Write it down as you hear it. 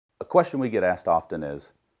question we get asked often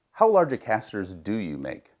is, how large of casters do you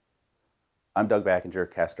make? I'm Doug Backinger,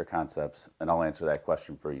 Caster Concepts, and I'll answer that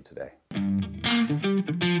question for you today.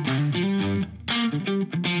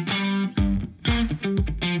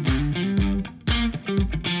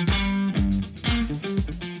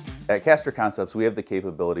 At Caster Concepts, we have the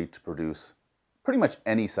capability to produce pretty much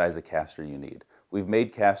any size of caster you need. We've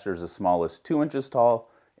made casters as small as 2 inches tall,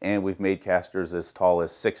 and we've made casters as tall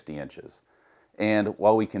as 60 inches. And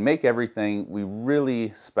while we can make everything, we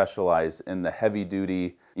really specialize in the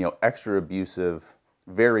heavy-duty, extra abusive,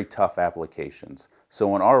 very tough applications.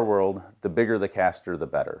 So in our world, the bigger the caster, the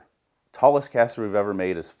better. Tallest caster we've ever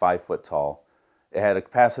made is 5 foot tall. It had a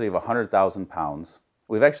capacity of 100,000 pounds.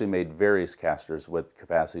 We've actually made various casters with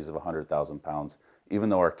capacities of 100,000 pounds, even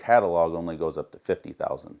though our catalog only goes up to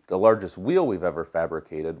 50,000. The largest wheel we've ever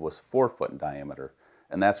fabricated was 4 foot in diameter,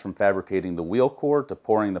 and that's from fabricating the wheel core to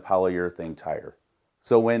pouring the polyurethane tire.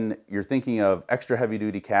 So when you're thinking of extra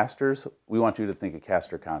heavy-duty casters, we want you to think of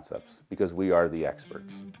Caster Concepts, because we are the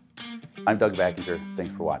experts. I'm Doug Backinger.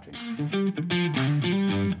 Thanks for watching.